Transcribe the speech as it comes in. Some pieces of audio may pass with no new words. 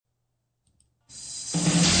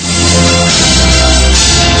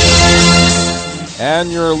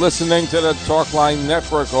And you're listening to the Talkline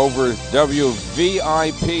Network over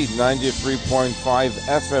WVIP 93.5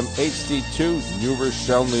 FM HD2, New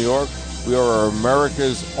Rochelle, New York. We are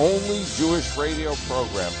America's only Jewish radio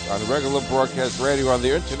program on regular broadcast radio on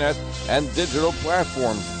the internet and digital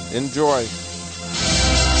platforms. Enjoy.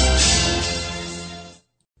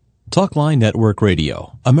 Talkline Network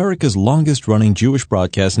Radio, America's longest-running Jewish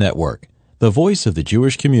broadcast network, the voice of the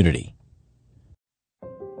Jewish community.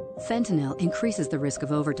 Fentanyl increases the risk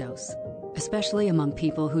of overdose, especially among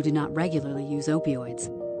people who do not regularly use opioids.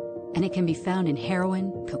 And it can be found in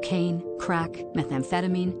heroin, cocaine, crack,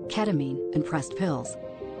 methamphetamine, ketamine, and pressed pills.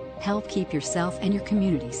 Help keep yourself and your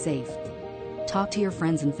community safe. Talk to your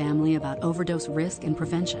friends and family about overdose risk and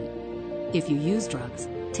prevention. If you use drugs,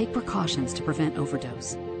 take precautions to prevent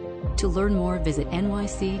overdose. To learn more, visit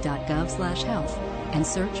nyc.gov/health and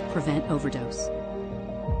search Prevent Overdose.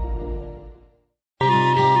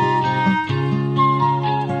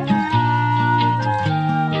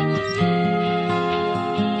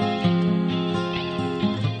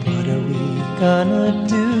 Gonna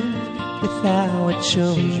do with our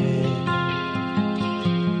children?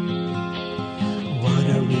 What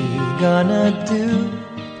are we gonna do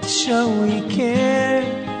to show we care?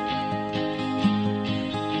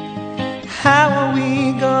 How are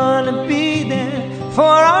we gonna be there for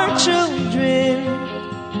our children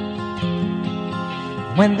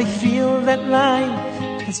when they feel that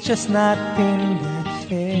life has just not been that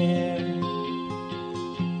fair?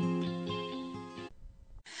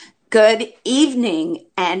 Good evening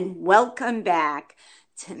and welcome back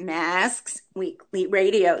to Mask's weekly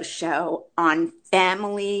radio show on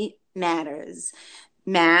Family Matters.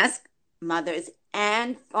 Mask, mothers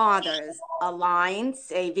and fathers aligned,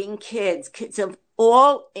 saving kids of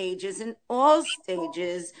all ages and all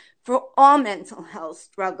stages for all mental health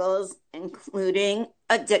struggles, including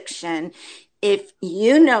addiction. If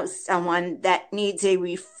you know someone that needs a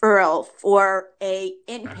referral for a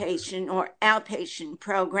inpatient or outpatient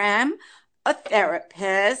program, a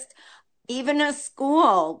therapist, even a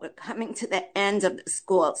school, we're coming to the end of the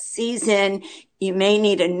school season. You may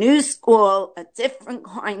need a new school, a different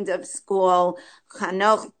kind of school,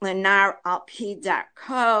 Chanoch Lenar Al Pi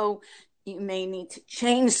Darko. You may need to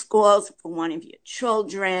change schools for one of your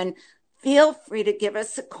children. Feel free to give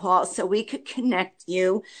us a call so we could connect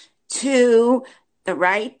you to the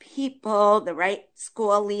right people, the right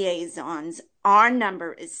school liaisons. Our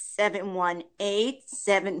number is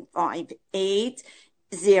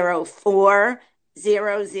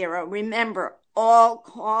 718-758-0400. Remember, all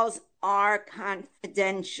calls are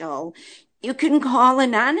confidential. You can call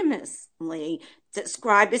anonymously,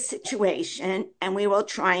 describe a situation, and we will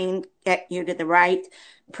try and get you to the right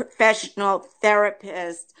professional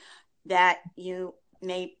therapist that you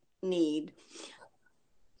may need.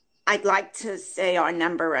 I'd like to say our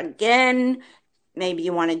number again. Maybe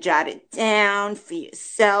you want to jot it down for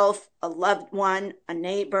yourself, a loved one, a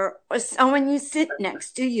neighbor, or someone you sit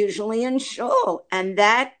next to, usually in shul. And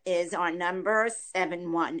that is our number,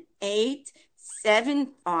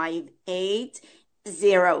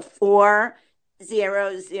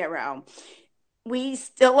 718-758-0400. We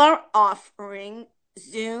still are offering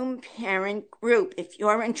Zoom parent group. If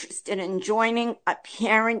you're interested in joining a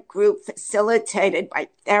parent group facilitated by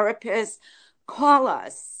therapists, call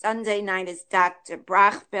us. Sunday night is Dr.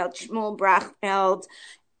 Brachfeld, Shmuel Brachfeld,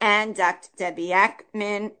 and Dr. Debbie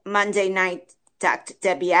Ackman. Monday night, Dr.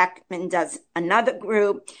 Debbie Ackman does another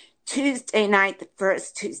group. Tuesday night, the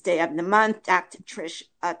first Tuesday of the month, Dr. Trish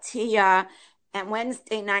Atiya. And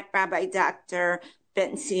Wednesday night, Rabbi Dr.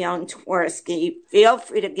 Ben-Zion Twersky. Feel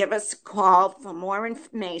free to give us a call for more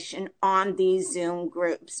information on these Zoom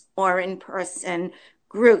groups or in-person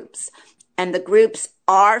groups. And the groups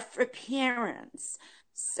are for parents.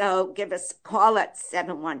 So give us a call at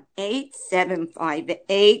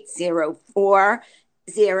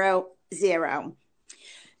 718-758-0400.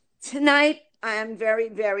 Tonight, I am very,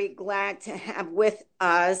 very glad to have with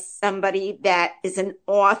us somebody that is an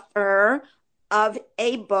author of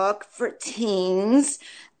a book for teens.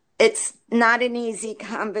 It's not an easy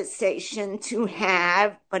conversation to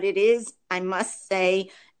have, but it is, I must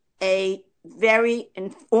say, a very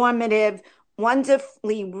informative,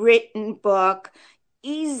 wonderfully written book,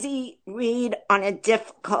 easy read on a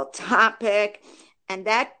difficult topic, and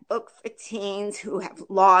that book for teens who have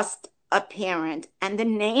lost a parent. And the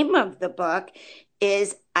name of the book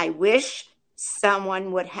is I Wish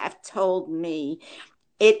Someone Would Have Told Me.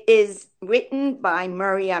 It is written by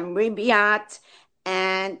Miriam Ribiat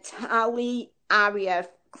and Tali Arieff,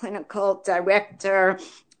 clinical director.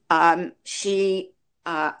 She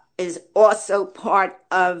is also part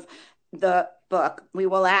of the book. We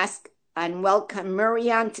will ask and welcome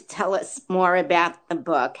Miriam to tell us more about the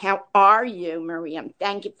book. How are you, Miriam?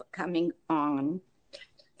 Thank you for coming on.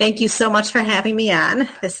 Thank you so much for having me on.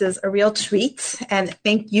 This is a real treat. And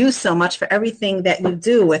thank you so much for everything that you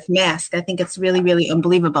do with Mask. I think it's really, really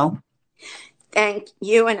unbelievable. Thank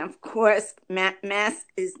you. And of course, Mask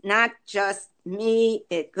is not just me.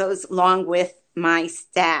 It goes along with my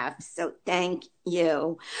staff. So thank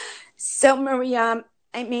you. So Miriam,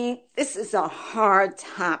 I mean, this is a hard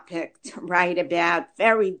topic to write about,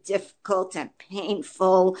 very difficult and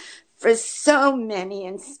painful for so many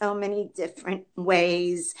in so many different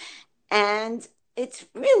ways. And it's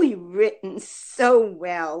really written so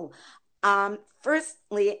well.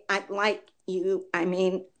 Firstly, I'd like you,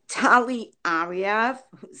 Tali Ariev,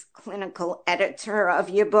 who's clinical editor of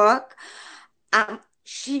your book,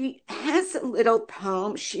 she has a little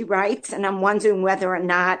poem she writes, and I'm wondering whether or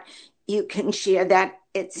not you can share that.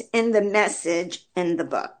 It's in the message in the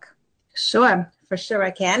book. Sure, for sure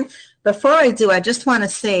I can. Before I do, I just want to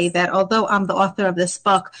say that although I'm the author of this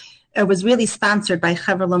book, it was really sponsored by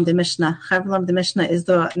Chaver Lomdei Mishnah. Chaver Lomdei Mishnah is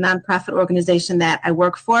the nonprofit organization that I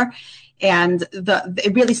work for. And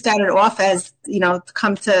it really started off as,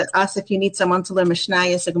 come to us if you need someone to learn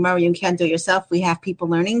Mishnayos or Gemara, you can't do it yourself. We have people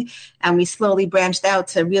learning. And we slowly branched out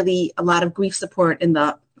to really a lot of grief support in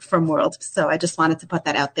the frum world. So I just wanted to put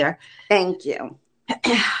that out there. Thank you.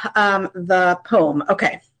 The poem.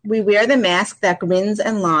 Okay. We wear the mask that grins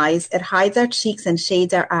and lies. It hides our cheeks and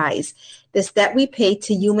shades our eyes. This debt we pay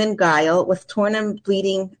to human guile. With torn and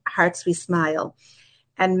bleeding hearts we smile.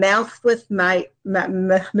 And mouth with my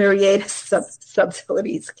myriad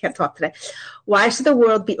subtleties. Can't talk today. Why should the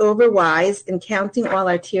world be overwise in counting all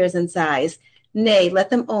our tears and sighs? Nay, let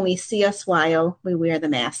them only see us while we wear the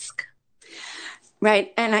mask.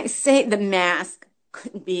 Right. And I say the mask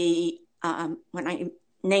could be, when I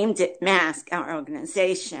named it Mask, our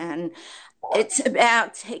organization, it's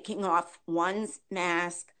about taking off one's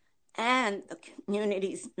mask and the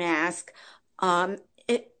community's mask,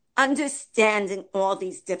 understanding all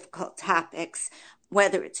these difficult topics,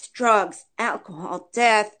 whether it's drugs, alcohol,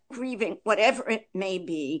 death, grieving, whatever it may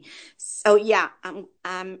be. So yeah,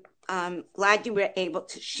 I'm glad you were able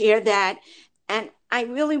to share that. And I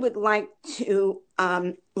really would like to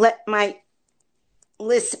let my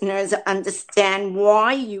listeners understand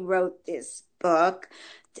why you wrote this book.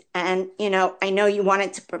 And, I know you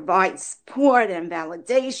wanted to provide support and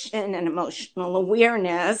validation and emotional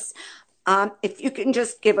awareness. If you can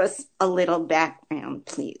just give us a little background,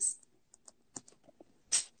 please.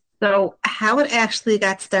 So how it actually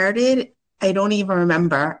got started, I don't even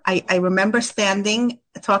remember. I remember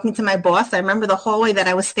talking to my boss. I remember the hallway that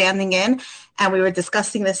I was standing in, and we were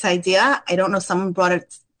discussing this idea. I don't know, someone brought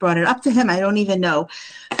it up to him. I don't even know.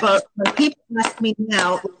 But when people ask me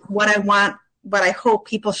now what I hope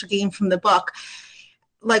people should gain from the book,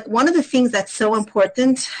 like one of the things that's so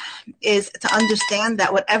important is to understand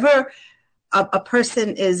that whatever a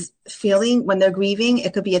person is feeling when they're grieving,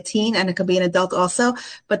 it could be a teen and it could be an adult also,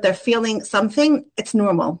 but they're feeling something, it's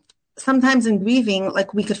normal. Sometimes in grieving,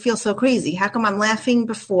 like we could feel so crazy. How come I'm laughing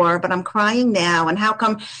before, but I'm crying now? And how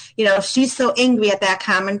come, she's so angry at that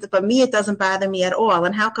comment, but me, it doesn't bother me at all.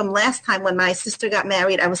 And how come last time when my sister got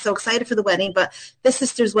married, I was so excited for the wedding, but this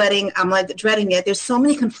sister's wedding, I'm like dreading it. There's so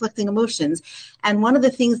many conflicting emotions. And one of the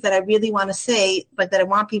things that I really want to say, like that I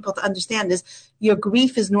want people to understand is your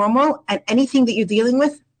grief is normal and anything that you're dealing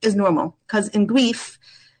with is normal. Because in grief,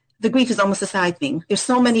 the grief is almost a side thing. There's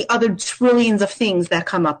so many other trillions of things that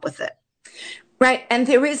come up with it. Right. And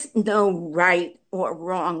there is no right or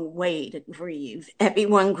wrong way to grieve.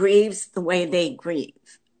 Everyone grieves the way they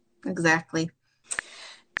grieve. Exactly.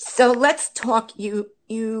 So let's talk.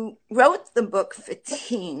 You wrote the book for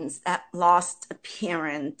teens that lost a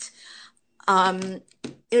parent.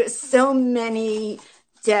 There's so many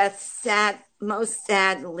deaths, most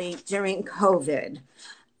sadly, during COVID.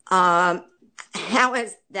 How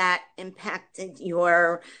has that impacted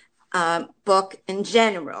your book in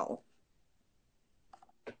general?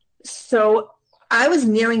 So I was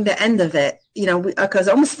nearing the end of it, because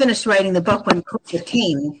I almost finished writing the book when COVID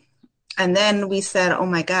came. And then we said, oh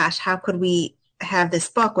my gosh, how could we have this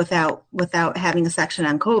book without having a section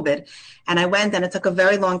on COVID? And I went, and it took a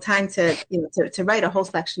very long time to write a whole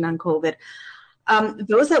section on COVID.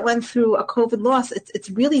 Those that went through a COVID loss, it's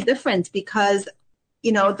really different because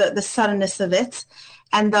the suddenness of it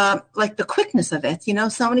and the quickness of it.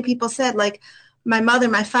 So many people said, like, my mother,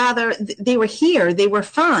 my father, they were here, they were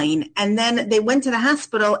fine. And then they went to the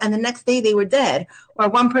hospital and the next day they were dead. Or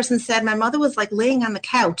one person said, my mother was like laying on the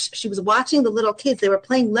couch. She was watching the little kids. They were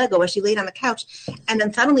playing Lego as she laid on the couch. And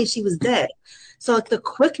then suddenly she was dead. So like the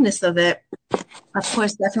quickness of it, of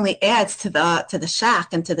course, definitely adds to the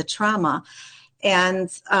shock and to the trauma. And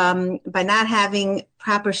by not having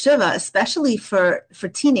proper shiva, especially for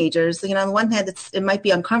teenagers, on the one hand, it might be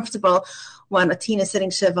uncomfortable when a teen is sitting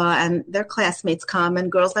shiva and their classmates come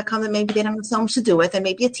and girls that come and maybe they don't have so much to do with, and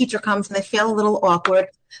maybe a teacher comes and they feel a little awkward.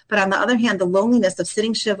 But on the other hand, the loneliness of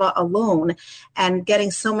sitting shiva alone and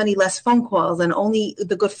getting so many less phone calls and only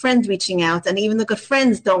the good friends reaching out, and even the good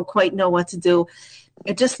friends don't quite know what to do,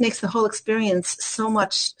 it just makes the whole experience so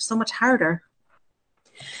much harder.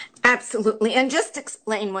 Absolutely. And just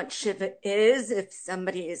explain what Shiva is if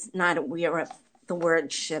somebody is not aware of the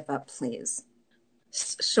word Shiva, please.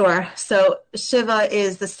 Sure. So Shiva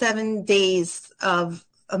is the 7 days of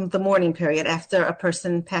the mourning period after a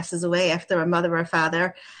person passes away, after a mother or a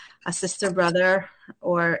father, a sister, brother,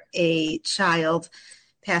 or a child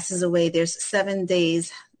passes away. There's 7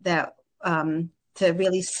 days that to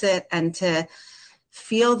really sit and to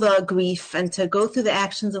feel the grief and to go through the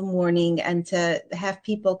actions of mourning and to have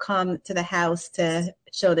people come to the house to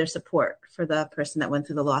show their support for the person that went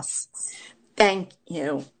through the loss. Thank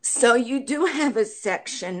you. So you do have a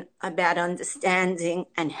section about understanding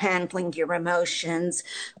and handling your emotions,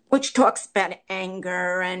 which talks about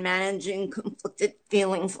anger and managing conflicted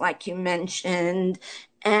feelings like you mentioned,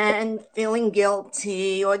 and feeling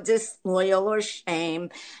guilty or disloyal or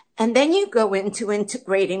shame. And then you go into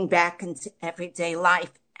integrating back into everyday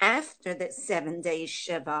life after the 7 days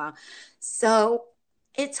Shiva. So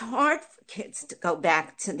it's hard for kids to go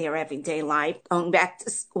back to their everyday life, going back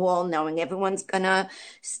to school, knowing everyone's going to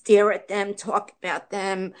stare at them, talk about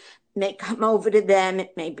them, may come over to them.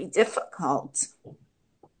 It may be difficult.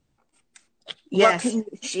 Yes. What can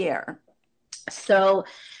you share? So,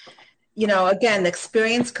 again, the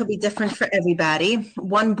experience could be different for everybody.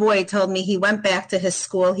 One boy told me he went back to his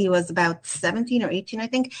school. He was about 17 or 18, I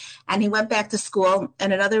think. And he went back to school.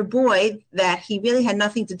 And another boy that he really had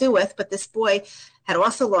nothing to do with, but this boy had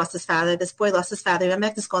also lost his father. This boy lost his father. He went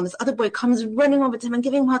back to school. And this other boy comes running over to him and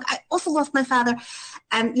giving him a hug. I also lost my father.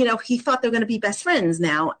 And, he thought they were going to be best friends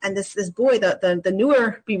now. And this boy, the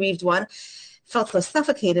newer bereaved one, felt so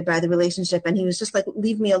suffocated by the relationship, and he was just like,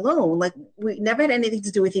 leave me alone. Like, we never had anything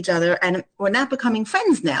to do with each other, and we're not becoming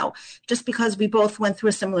friends now just because we both went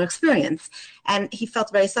through a similar experience. And he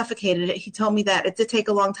felt very suffocated. He told me that it did take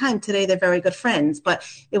a long time. Today they're very good friends, but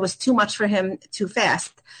it was too much for him too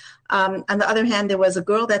fast. On the other hand, there was a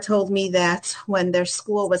girl that told me that when their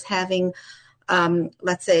school was having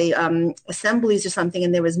assemblies or something,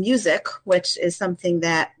 and there was music, which is something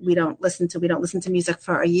that we don't listen to. We don't listen to music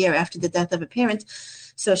for a year after the death of a parent.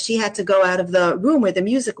 So she had to go out of the room where the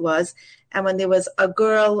music was. And when there was a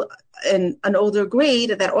girl in an older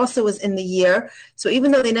grade that also was in the year, so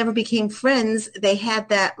even though they never became friends, they had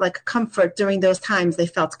that like comfort during those times. They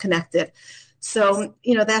felt connected. So,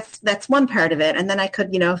 that's one part of it. And then I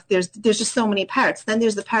could, there's just so many parts. Then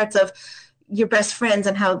there's the parts of your best friends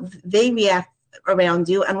and how they react around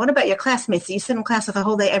you. And what about your classmates? So you sit in class with a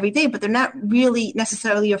whole day every day, but they're not really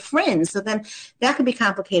necessarily your friends. So then that can be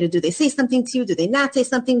complicated. Do they say something to you? Do they not say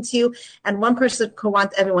something to you? And one person could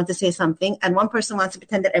want everyone to say something, and one person wants to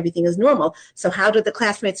pretend that everything is normal. So how do the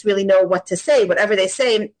classmates really know what to say? Whatever they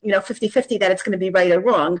say, 50-50 that it's going to be right or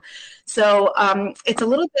wrong. So it's a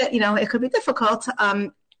little bit, it could be difficult.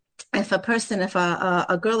 If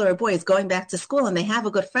a girl or a boy is going back to school and they have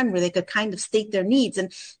a good friend where they could kind of state their needs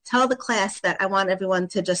and tell the class that I want everyone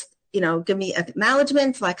to just, give me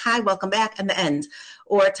acknowledgement, like, hi, welcome back, and the end,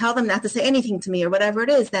 or tell them not to say anything to me or whatever it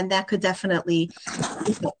is, then that could definitely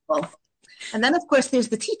be helpful. And then, of course, there's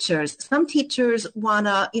the teachers. Some teachers want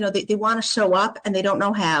to, they want to show up and they don't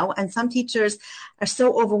know how. And some teachers are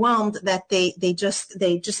so overwhelmed that they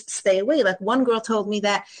just stay away. Like one girl told me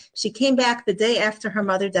that she came back the day after her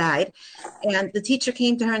mother died, and the teacher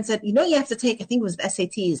came to her and said, you have to take, I think it was the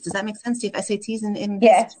SATs. Does that make sense? Do you have SATs in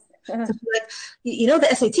Yes. So she's like, the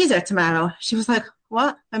SATs are tomorrow. She was like,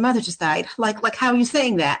 what? My mother just died. Like, how are you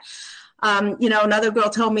saying that? Another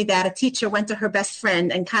girl told me that a teacher went to her best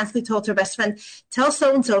friend and constantly told her best friend, tell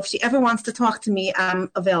so-and-so if she ever wants to talk to me,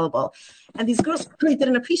 I'm available. And these girls really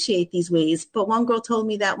didn't appreciate these ways. But one girl told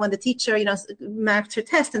me that when the teacher, marked her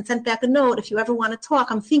test and sent back a note, if you ever want to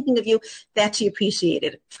talk, I'm thinking of you, that she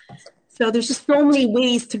appreciated. So there's just so many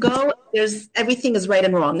ways to go. Everything is right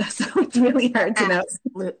and wrong. So it's really hard to know.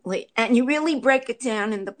 Absolutely. And you really break it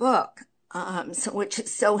down in the book, which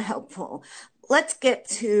is so helpful. Let's get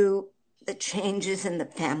to the changes in the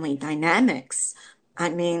family dynamics. I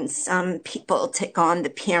mean, some people take on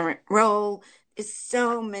the parent role. There's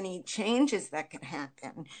so many changes that can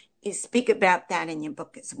happen. You speak about that in your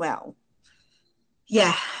book as well.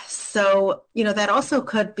 Yeah. So, that also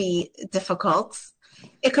could be difficult.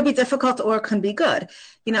 It could be difficult or it can be good.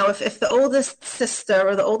 If the oldest sister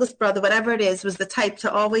or the oldest brother, whatever it is, was the type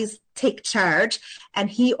to always take charge, and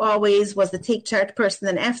he always was the take charge person,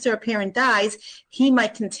 then after a parent dies, he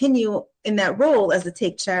might continue in that role as the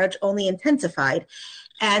take charge, only intensified.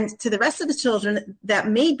 And to the rest of the children, that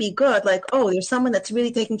may be good. Like, oh, there's someone that's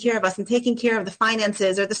really taking care of us and taking care of the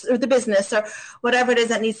finances or the business or whatever it is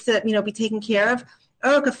that needs to, be taken care of.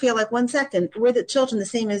 Or it could feel like, 1 second, we're the children the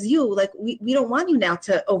same as you. Like, we don't want you now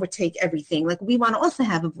to overtake everything. Like, we want to also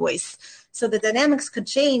have a voice. So the dynamics could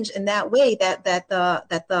change in that way, that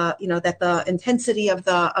the intensity of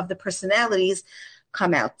the personalities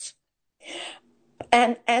come out.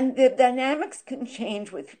 And the dynamics can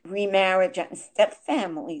change with remarriage and step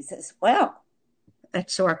families as well. It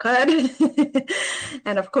sure could.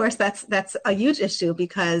 And of course, that's a huge issue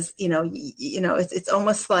because, it's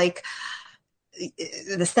almost like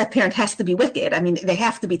the step parent has to be wicked. I mean, they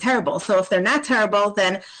have to be terrible. So if they're not terrible,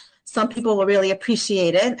 then some people will really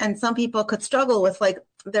appreciate it. And some people could struggle with, like,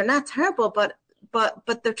 they're not terrible, but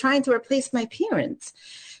they're trying to replace my parents.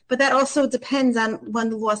 But that also depends on when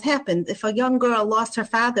the loss happened. If a young girl lost her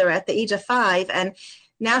father at the age of 5 and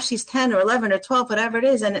now she's 10 or 11 or 12, whatever it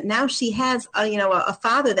is, and now she has a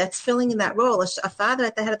father that's filling in that role, a father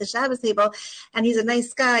at the head of the Shabbos table, and he's a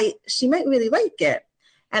nice guy, she might really like it.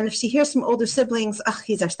 And if she hears from older siblings,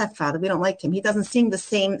 he's our stepfather, we don't like him, he doesn't sing the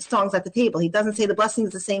same songs at the table, he doesn't say the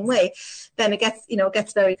blessings the same way, then it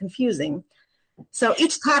gets very confusing. So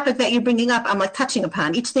each topic that you're bringing up, I'm like touching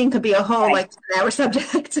upon. Each thing could be a whole right. Our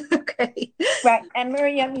subject. Okay. Right. And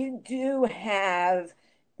Miriam, you do have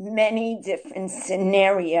many different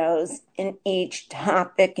scenarios in each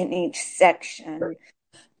topic, in each section.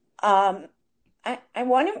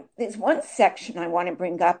 There's one section I want to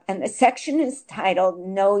bring up, and the section is titled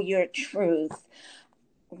Know Your Truth.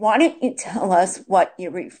 Why don't you tell us what you're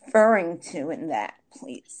referring to in that,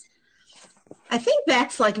 please? I think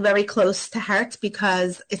that's very close to heart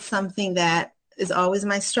because it's something that is always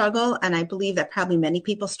my struggle. And I believe that probably many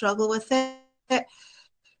people struggle with it,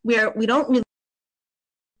 where we don't really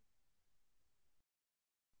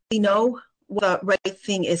know what the right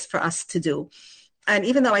thing is for us to do. And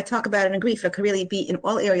even though I talk about it in grief, it could really be in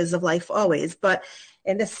all areas of life always. But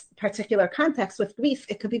in this particular context with grief,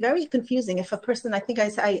 it could be very confusing. If a person, I think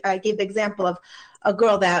I gave the example of a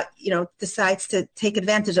girl that, decides to take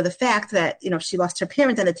advantage of the fact that, she lost her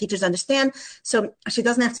parent and the teachers understand. So she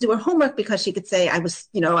doesn't have to do her homework because she could say, I was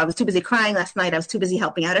too busy crying last night. I was too busy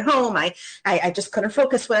helping out at home. I just couldn't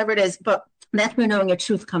focus, whatever it is. But that's where knowing your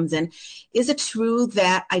truth comes in. Is it true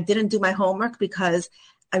that I didn't do my homework because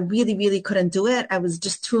I really, really couldn't do it? I was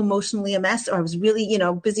just too emotionally a mess, or I was really,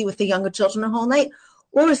 busy with the younger children the whole night?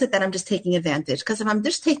 Or is it that I'm just taking advantage? Because if I'm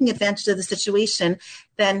just taking advantage of the situation,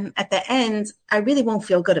 then at the end, I really won't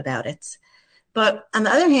feel good about it. But on the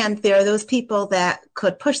other hand, there are those people that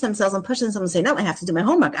could push themselves and say, no, I have to do my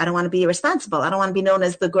homework. I don't want to be irresponsible. I don't want to be known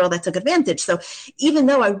as the girl that took advantage. So even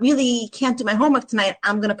though I really can't do my homework tonight,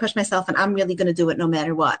 I'm going to push myself and I'm really going to do it no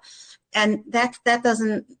matter what. And that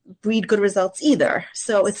doesn't breed good results either.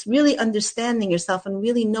 So it's really understanding yourself and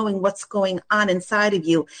really knowing what's going on inside of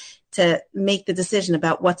you to make the decision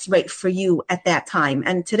about what's right for you at that time.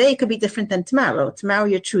 And today could be different than tomorrow. Tomorrow,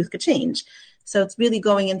 your truth could change. So it's really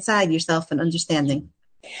going inside yourself and understanding.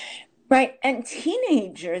 Right. And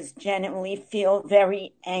teenagers generally feel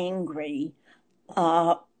very angry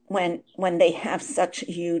when they have such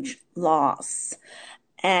a huge loss.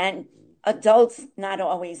 And adults not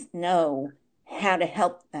always know how to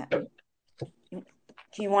help them.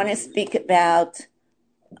 Do you want to speak about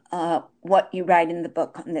what you write in the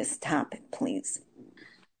book on this topic, please?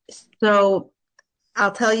 So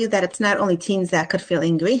I'll tell you that it's not only teens that could feel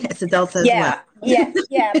angry, it's adults as well. Yeah.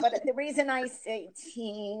 But the reason I say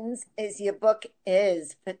teens is your book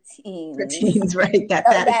is for teens. For teens, right.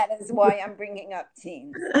 That is why I'm bringing up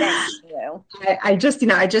teens. Thank you. I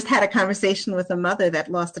just had a conversation with a mother that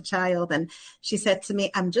lost a child, and she said to me,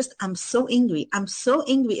 I'm so angry. I'm so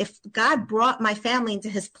angry. If God brought my family into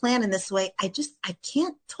his plan in this way, I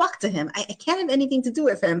can't talk to him. I can't have anything to do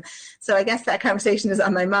with him. So I guess that conversation is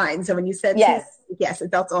on my mind. So when you said yes,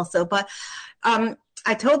 adults also. But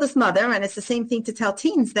I told this mother, and it's the same thing to tell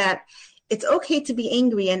teens, that it's okay to be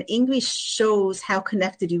angry, and angry shows how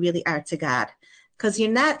connected you really are to God. Because you're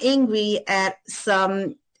not angry at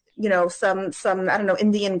some I don't know,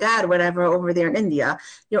 Indian God or whatever over there in India.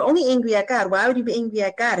 You're only angry at God. Why would you be angry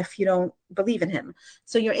at God if you don't believe in him?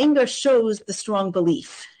 So your anger shows the strong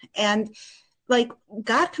belief. And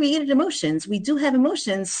God created emotions. We do have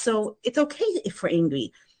emotions. So it's okay if we're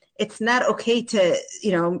angry. It's not okay to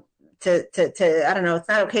to I don't know, it's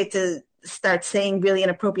not okay to start saying really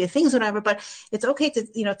inappropriate things, whatever, but it's okay to,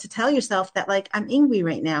 to tell yourself that like, I'm angry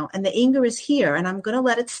right now and the anger is here and I'm going to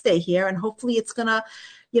let it stay here. And hopefully it's going to,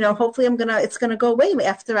 it's going to go away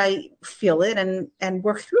after I feel it and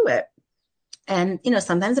work through it. And,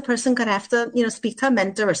 sometimes a person could have to, speak to a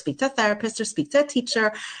mentor or speak to a therapist or speak to a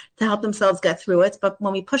teacher to help themselves get through it. But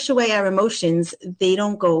when we push away our emotions, they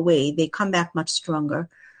don't go away. They come back much stronger.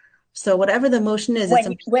 So whatever the emotion is,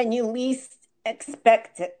 when you least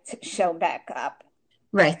expect it to show back up.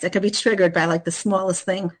 Right. It could be triggered by like the smallest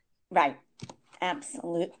thing. Right.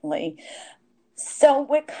 Absolutely. So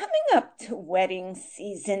we're coming up to wedding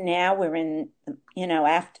season now. We're in,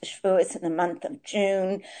 after Shavuos in the month of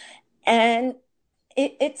June. And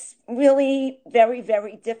it's really very,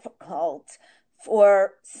 very difficult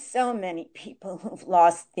for so many people who've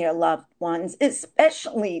lost their loved ones,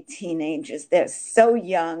 especially teenagers. They're so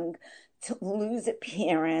young to lose a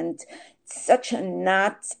parent. It's such a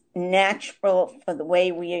not natural for the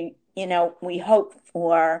way we hope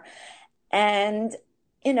for. And,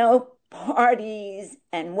 parties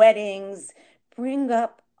and weddings bring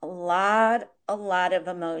up a lot of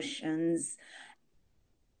emotions.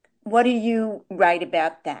 What do you write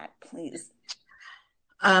about that, please?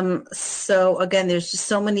 So again, there's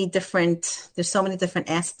so many different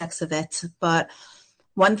aspects of it. But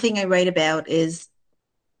one thing I write about is,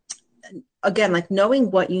 again, like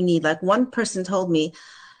knowing what you need. Like one person told me,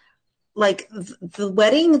 like the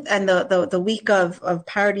wedding and the week of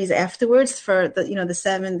parties afterwards for the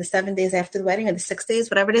 7 days after the wedding or the 6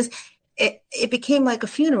 days, whatever it is, it became like a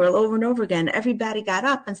funeral over and over again. Everybody got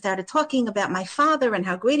up and started talking about my father and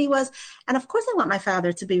how great he was. And of course I want my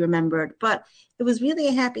father to be remembered, but it was really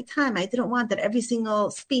a happy time. I didn't want that every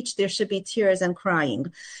single speech there should be tears and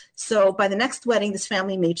crying. So by the next wedding, this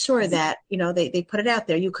family made sure that, they put it out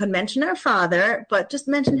there. You could mention our father, but just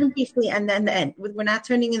mention him briefly and then the end. We're not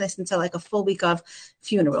turning this into like a full week of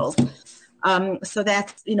funerals. So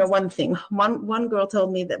that's, one thing. One girl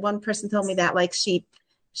told me that, one person told me that like she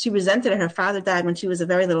resented it. Her father died when she was a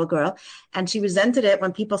very little girl. And she resented it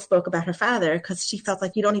when people spoke about her father because she felt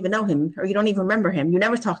like you don't even know him or you don't even remember him. You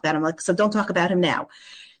never talk about him. Like, so don't talk about him now.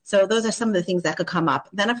 So those are some of the things that could come up.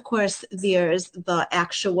 Then, of course, there's the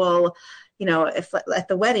actual, if at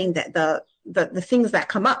the wedding, that the things that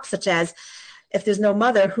come up, such as if there's no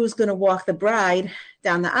mother, who's going to walk the bride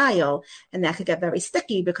down the aisle? And that could get very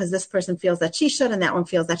sticky because this person feels that she should and that one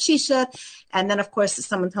feels that she should. And then, of course,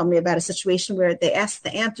 someone told me about a situation where they asked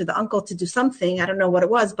the aunt or the uncle to do something. I don't know what it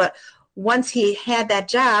was, but once he had that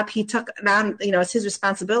job, he took it on, it's his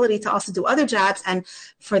responsibility to also do other jobs. And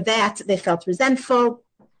for that, they felt resentful.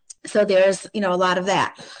 So there's, a lot of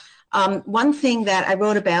that. One thing that I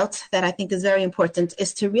wrote about that I think is very important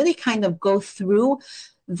is to really kind of go through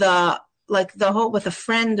the whole, with a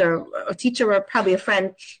friend or a teacher or probably a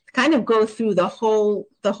friend, kind of go through the whole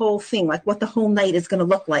thing, like what the whole night is going to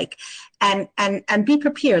look like, and be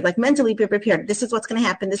prepared, like mentally be prepared. This is what's going to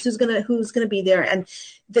happen. This is who's going to be there. And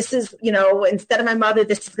this is, instead of my mother,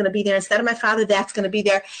 this is going to be there. Instead of my father, that's going to be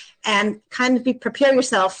there. And kind of prepare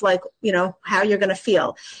yourself, like, how you're going to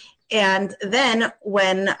feel. And then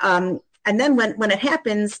when it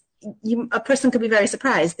happens, a person could be very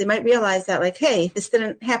surprised. They might realize that, like, hey, this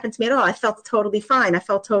didn't happen to me at all. I felt totally fine. I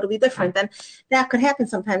felt totally different. And that could happen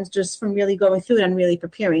sometimes just from really going through it and really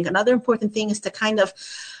preparing. Another important thing is to kind of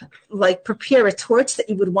like prepare retorts that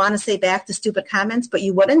you would want to say back to stupid comments, but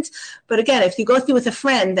you wouldn't. But again, if you go through with a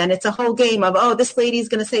friend and it's a whole game of, oh, this lady's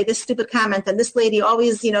going to say this stupid comment and this lady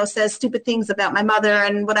always, says stupid things about my mother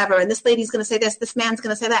and whatever. And this lady's going to say this man's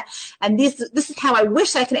going to say that. And this is how I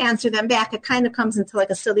wish I could answer them back. It kind of comes into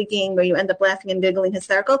like a silly game where you end up laughing and giggling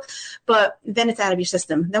hysterical, but then it's out of your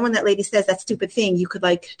system. Then when that lady says that stupid thing, you could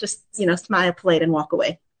like just, smile, polite, and walk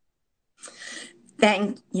away.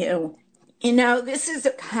 Thank you. This is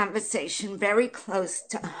a conversation very close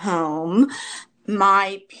to home.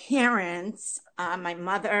 My parents, my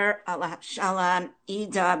mother, Allah Shalom,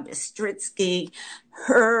 Ida Bistritsky,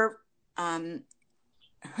 her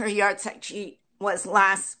yahrzeit was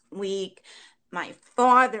last week. My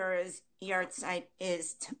father's yahrzeit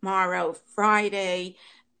is tomorrow, Friday.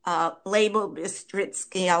 Label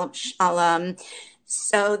Bistritsky, Al Shalom.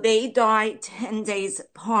 So they died 10 days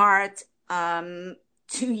apart, 2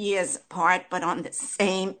 years apart, but on the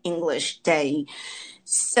same English day.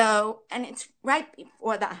 So, and it's right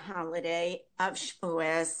before the holiday of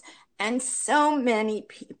Shavuos. And so many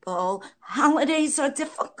people, holidays are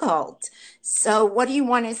difficult. So what do you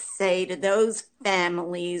want to say to those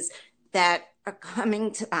families that are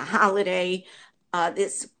coming to the holiday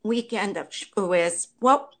this weekend of Shavuos?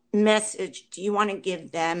 What message do you want to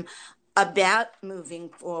give them about moving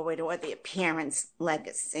forward or their parents'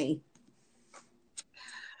 legacy?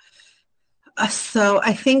 So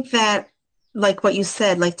I think that, like what you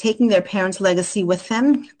said, like taking their parents' legacy with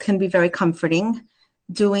them can be very comforting.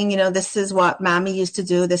 Doing, this is what mommy used to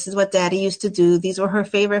do. This is what daddy used to do. These were her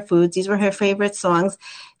favorite foods. These were her favorite songs.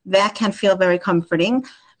 That can feel very comforting.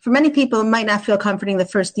 For many people, it might not feel comforting the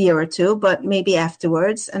first year or two, but maybe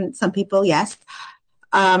afterwards. And some people, yes.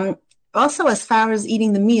 Also, as far as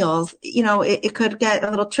eating the meals, it could get a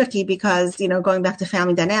little tricky because, going back to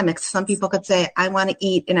family dynamics, some people could say, I want to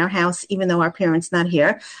eat in our house, even though our parents not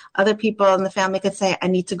here. Other people in the family could say, I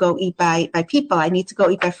need to go eat by people. I need to go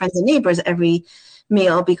eat by friends and neighbors every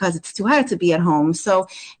meal because it's too hard to be at home. So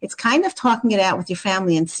it's kind of talking it out with your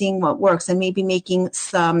family and seeing what works and maybe making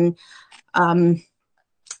some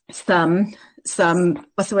what's the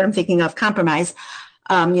word I'm thinking of? Compromise.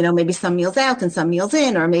 Maybe some meals out and some meals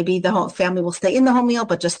in, or maybe the whole family will stay in the whole meal,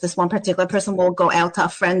 but just this one particular person will go out to a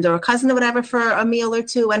friend or a cousin or whatever for a meal or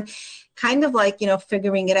two, and kind of like,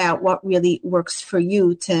 figuring it out what really works for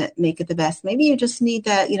you to make it the best. Maybe you just need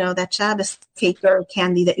that, that Shabbos cake or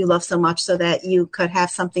candy that you love so much so that you could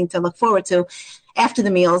have something to look forward to after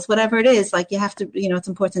the meals, whatever it is. Like you have to, it's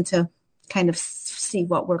important to kind of see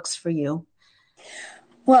what works for you.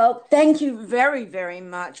 Well, thank you very, very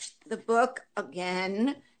much. The book,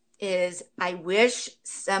 again, is I Wish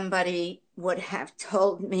Somebody Would Have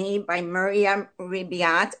Told Me by Miriam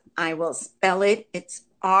Ribiat. I will spell it. It's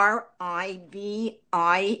Ribiat,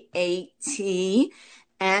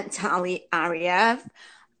 and Tali Ariev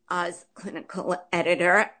as clinical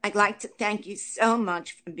editor. I'd like to thank you so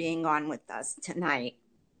much for being on with us tonight.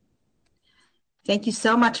 Thank you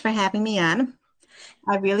so much for having me on.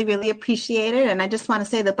 I really, really appreciate it. And I just want to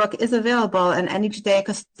say the book is available in any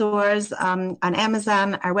Judaica stores, on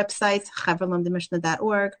Amazon, our website,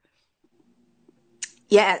 chavralumdemishna.org.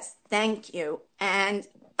 Yes, thank you. And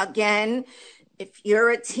again, if you're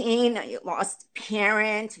a teen or you lost a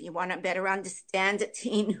parent, you want to better understand a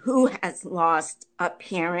teen who has lost a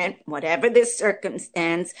parent, whatever the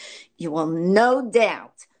circumstance, you will no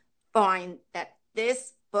doubt find that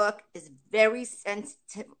this book is very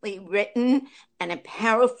sensitively written and a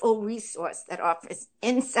powerful resource that offers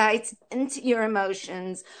insights into your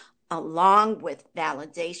emotions along with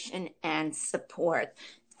validation and support.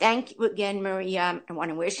 Thank you again, Maria. I want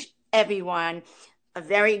to wish everyone a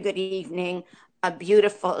very good evening, a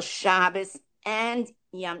beautiful Shabbos and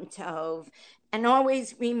Yom Tov. And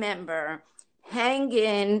always remember, hang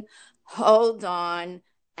in, hold on,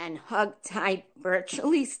 and hug tight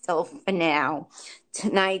virtually still for now.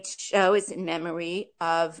 Tonight's show is in memory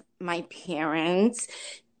of my parents,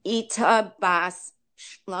 Ita Bas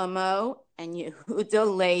Shlomo and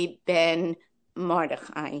Yehuda Leib Ben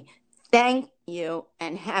Mordechai. Thank you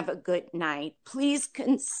and have a good night. Please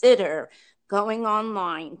consider going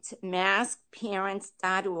online to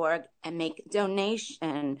maskparents.org and make a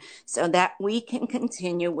donation so that we can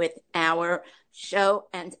continue with our show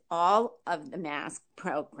and all of the mask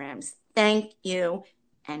programs. Thank you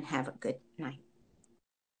and have a good night.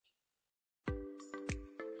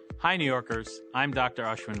 Hi, New Yorkers. I'm Dr.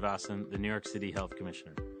 Ashwin Vasan, the New York City Health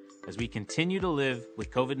Commissioner. As we continue to live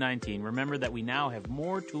with COVID-19, remember that we now have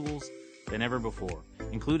more tools than ever before,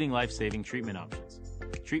 including life-saving treatment options.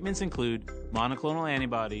 Treatments include monoclonal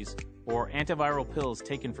antibodies or antiviral pills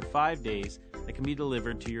taken for 5 days that can be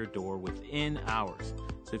delivered to your door within hours.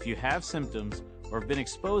 So if you have symptoms or have been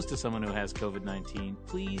exposed to someone who has COVID-19,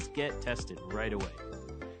 please get tested right away.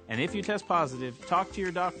 And if you test positive, talk to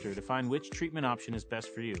your doctor to find which treatment option is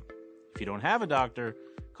best for you. If you don't have a doctor,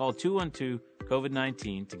 call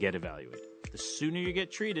 212-COVID-19 to get evaluated. The sooner you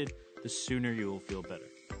get treated, the sooner you will feel better.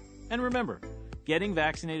 And remember, getting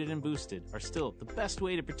vaccinated and boosted are still the best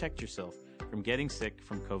way to protect yourself from getting sick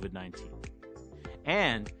from COVID-19.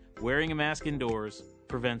 And wearing a mask indoors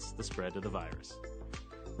prevents the spread of the virus.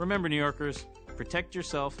 Remember, New Yorkers, protect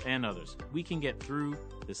yourself and others. We can get through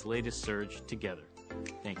this latest surge together.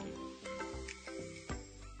 Thank you.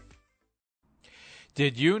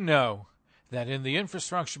 Did you know that in the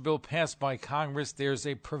infrastructure bill passed by Congress, there's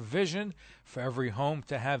a provision for every home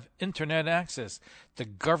to have internet access? The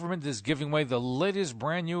government is giving away the latest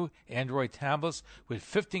brand new Android tablets with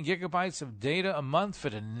 15 gigabytes of data a month for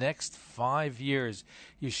the next 5 years.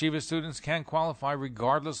 Yeshiva students can qualify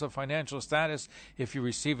regardless of financial status if you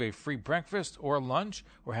receive a free breakfast or lunch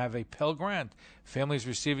or have a Pell Grant. Families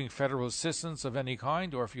receiving federal assistance of any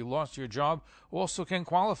kind or if you lost your job also can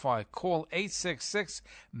qualify. Call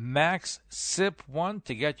 866-MAX-SIP1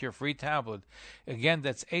 to get your free tablet. Again,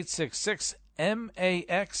 that's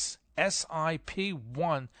 866-MAX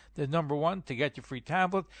SIP1, the number 1, to get your free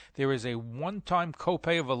tablet. There is a one-time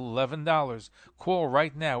copay of $11. Call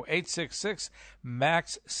right now,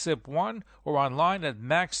 866-MAX-SIP1, or online at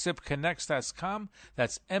MaxSipConnects.com.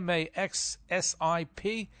 That's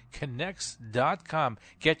MAXSIP Connects.com.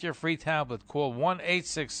 Get your free tablet. Call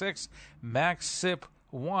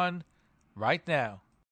 1-866-MAX-SIP1 right now.